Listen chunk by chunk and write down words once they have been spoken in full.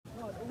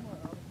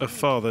A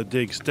father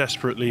digs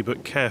desperately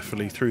but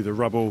carefully through the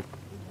rubble.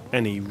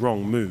 Any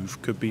wrong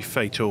move could be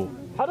fatal.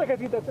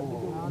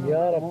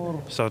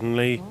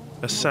 Suddenly,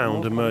 a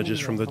sound emerges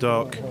from the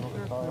dark,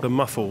 the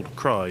muffled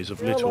cries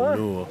of little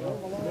Noor.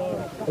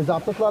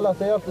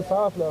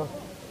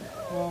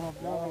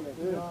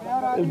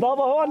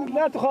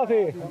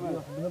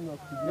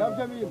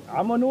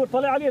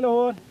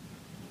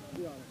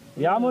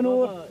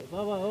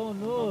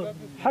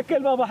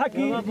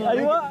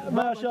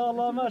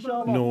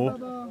 Noor,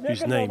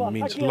 whose name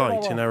means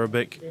light in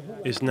Arabic,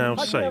 is now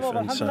safe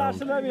and sound.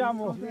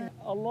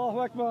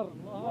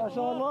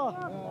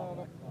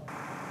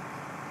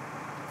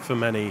 For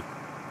many,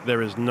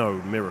 there is no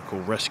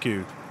miracle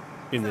rescue.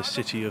 In the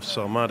city of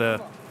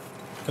Sarmada,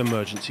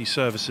 emergency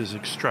services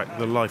extract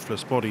the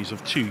lifeless bodies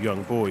of two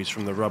young boys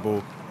from the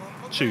rubble,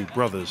 two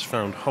brothers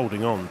found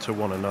holding on to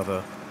one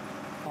another.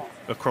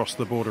 Across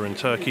the border in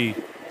Turkey,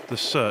 the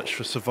search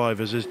for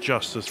survivors is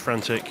just as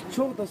frantic.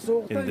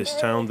 In this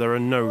town, there are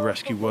no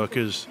rescue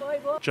workers,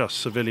 just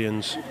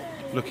civilians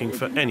looking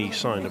for any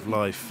sign of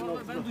life.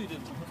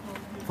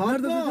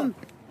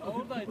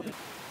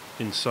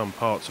 In some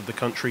parts of the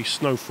country,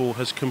 snowfall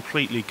has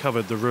completely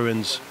covered the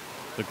ruins.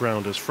 The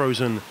ground is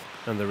frozen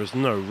and there is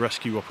no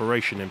rescue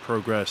operation in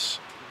progress.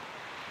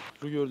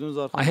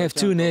 I have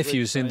two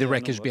nephews in the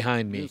wreckage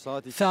behind me.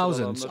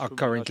 Thousands are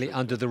currently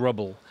under the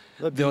rubble.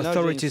 The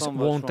authorities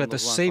won't let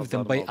us save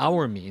them by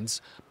our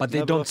means, but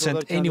they don't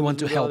send anyone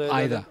to help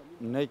either.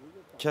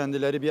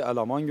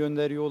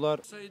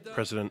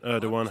 President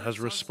Erdogan has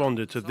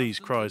responded to these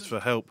cries for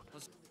help,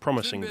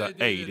 promising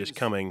that aid is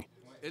coming.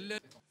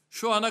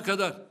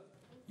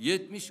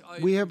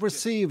 We have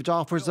received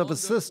offers of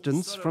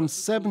assistance from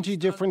 70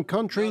 different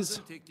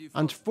countries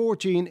and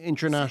 14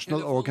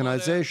 international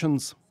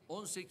organizations.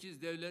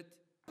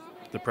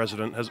 The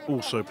president has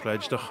also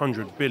pledged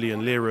 100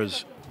 billion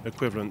liras,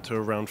 equivalent to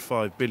around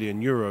 5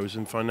 billion euros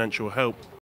in financial help